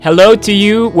Hello to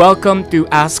you. Welcome to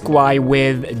Ask Why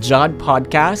with Jod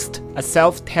Podcast, a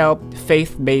self-help,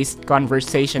 faith-based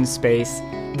conversation space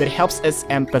that helps us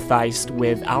empathize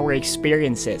with our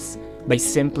experiences by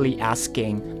simply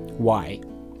asking why.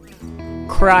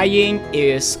 Crying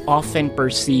is often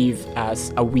perceived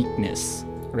as a weakness,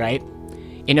 right?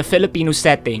 In a Filipino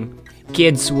setting,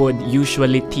 kids would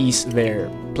usually tease their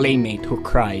playmate who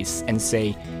cries and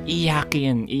say,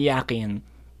 "Iyakin, iyakin,"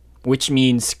 which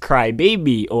means cry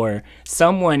baby or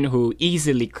someone who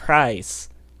easily cries.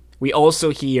 We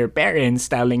also hear parents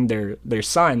telling their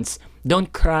sons,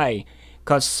 "Don't cry,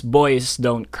 cause boys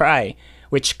don't cry,"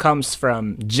 which comes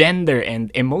from gender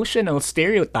and emotional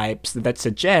stereotypes that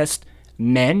suggest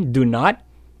men do not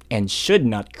and should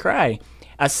not cry,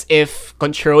 as if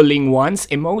controlling one's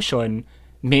emotion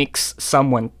makes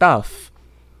someone tough.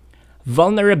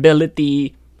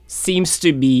 Vulnerability seems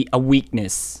to be a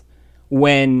weakness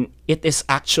when it is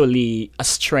actually a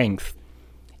strength.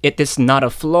 It is not a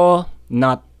flaw,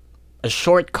 not a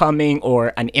shortcoming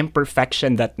or an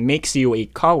imperfection that makes you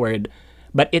a coward,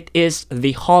 but it is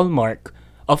the hallmark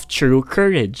of true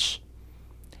courage.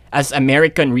 As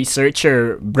American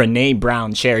researcher Brené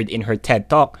Brown shared in her TED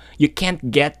Talk, you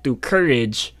can't get to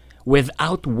courage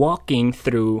without walking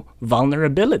through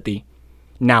vulnerability.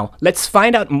 Now, let's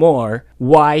find out more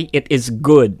why it is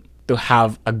good to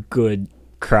have a good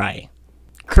cry.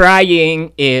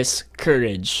 Crying is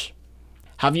courage.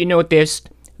 Have you noticed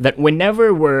that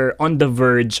whenever we're on the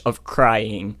verge of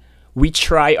crying, we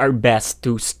try our best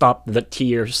to stop the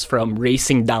tears from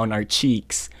racing down our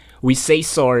cheeks? We say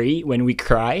sorry when we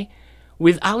cry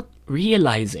without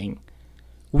realizing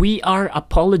we are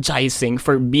apologizing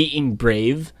for being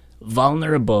brave,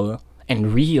 vulnerable,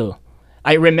 and real.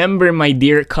 I remember my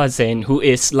dear cousin who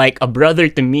is like a brother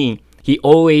to me. He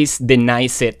always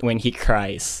denies it when he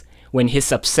cries. When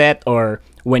he's upset or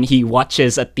when he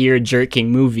watches a tear-jerking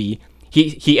movie,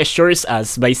 he assures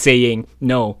us by saying,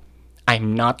 "No,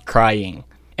 I'm not crying."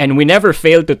 And we never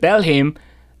fail to tell him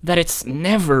that it's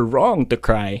never wrong to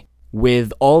cry.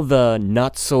 With all the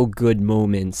not-so-good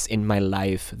moments in my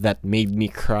life that made me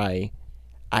cry,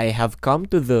 I have come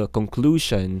to the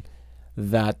conclusion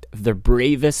that the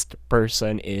bravest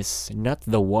person is not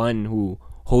the one who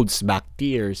holds back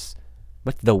tears,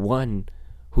 but the one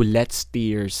who lets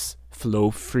tears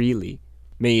flow freely.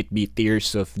 May it be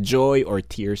tears of joy or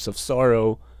tears of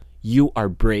sorrow, you are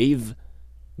brave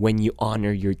when you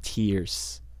honor your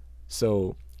tears.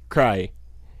 So, cry.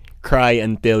 Cry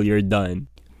until you're done.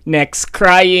 Next,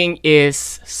 crying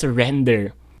is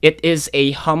surrender. It is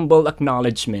a humble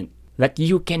acknowledgement that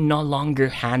you can no longer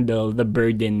handle the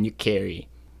burden you carry.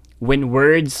 When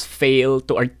words fail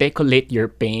to articulate your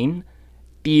pain,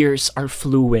 tears are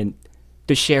fluent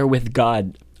to share with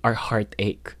God our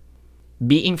heartache.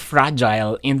 Being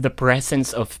fragile in the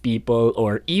presence of people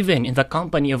or even in the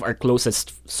company of our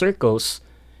closest circles,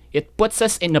 it puts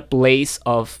us in a place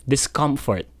of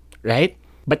discomfort, right?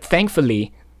 But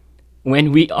thankfully,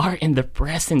 when we are in the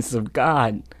presence of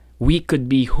God, we could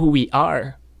be who we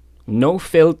are. No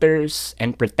filters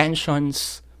and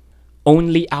pretensions,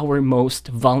 only our most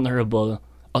vulnerable,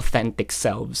 authentic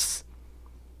selves.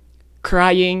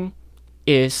 Crying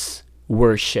is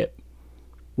worship.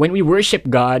 When we worship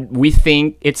God, we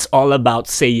think it's all about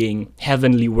saying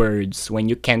heavenly words. When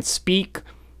you can't speak,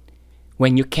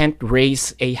 when you can't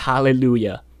raise a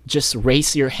hallelujah, just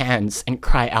raise your hands and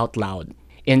cry out loud.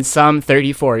 In Psalm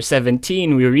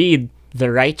 34:17, we read,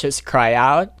 "The righteous cry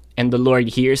out, and the Lord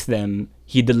hears them.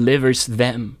 He delivers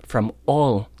them from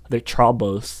all their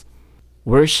troubles."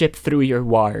 Worship through your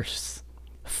wars.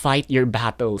 Fight your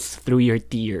battles through your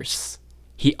tears.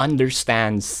 He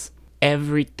understands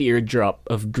every teardrop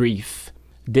of grief,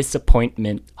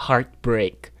 disappointment,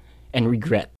 heartbreak, and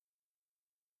regret.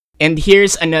 And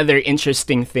here's another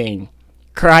interesting thing.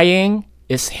 Crying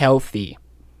is healthy.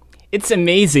 It's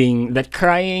amazing that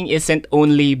crying isn't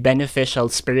only beneficial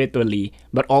spiritually,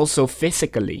 but also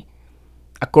physically.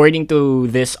 According to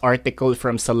this article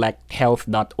from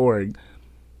selecthealth.org,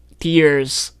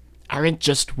 tears aren't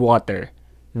just water.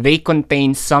 They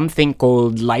contain something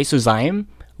called lysozyme,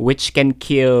 which can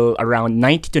kill around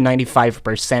 90 to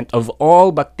 95% of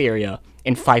all bacteria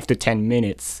in 5 to 10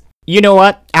 minutes. You know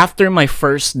what? After my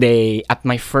first day at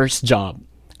my first job,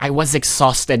 I was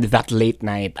exhausted that late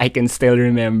night. I can still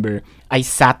remember. I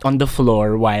sat on the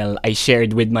floor while I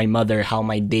shared with my mother how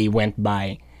my day went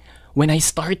by. When I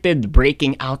started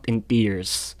breaking out in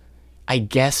tears, I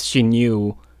guess she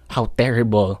knew how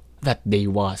terrible that day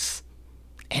was.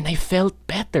 And I felt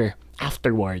better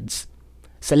afterwards.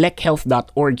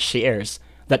 SelectHealth.org shares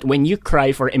that when you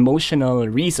cry for emotional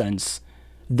reasons,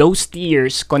 those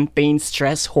tears contain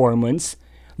stress hormones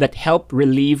that help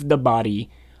relieve the body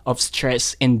of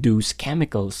stress-induced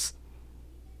chemicals.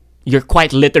 You're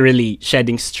quite literally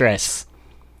shedding stress.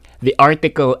 The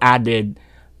article added,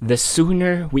 the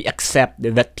sooner we accept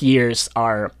that tears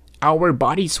are our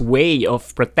body's way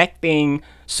of protecting,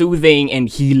 soothing, and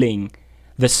healing,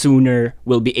 the sooner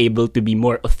we'll be able to be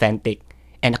more authentic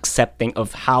and accepting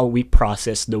of how we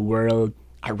process the world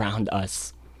around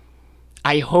us.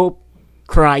 I hope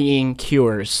crying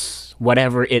cures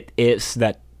whatever it is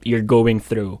that you're going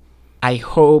through. I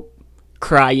hope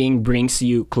crying brings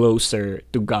you closer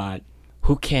to God,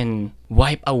 who can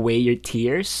wipe away your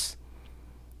tears.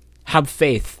 Have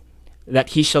faith that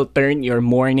He shall turn your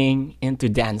mourning into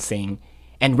dancing.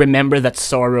 And remember that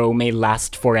sorrow may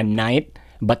last for a night,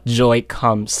 but joy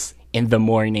comes in the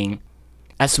morning.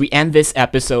 As we end this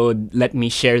episode, let me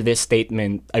share this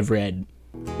statement I've read.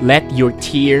 Let your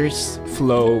tears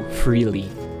flow freely,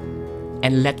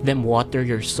 and let them water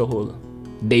your soul.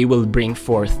 They will bring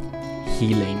forth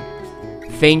healing.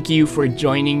 Thank you for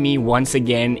joining me once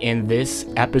again in this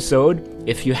episode.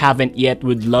 If you haven't yet,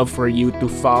 would love for you to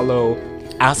follow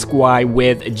Ask Why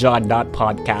with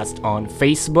Jod.podcast on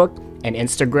Facebook and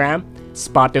Instagram,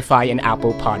 Spotify, and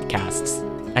Apple Podcasts.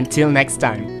 Until next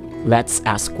time, let's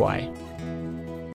ask why.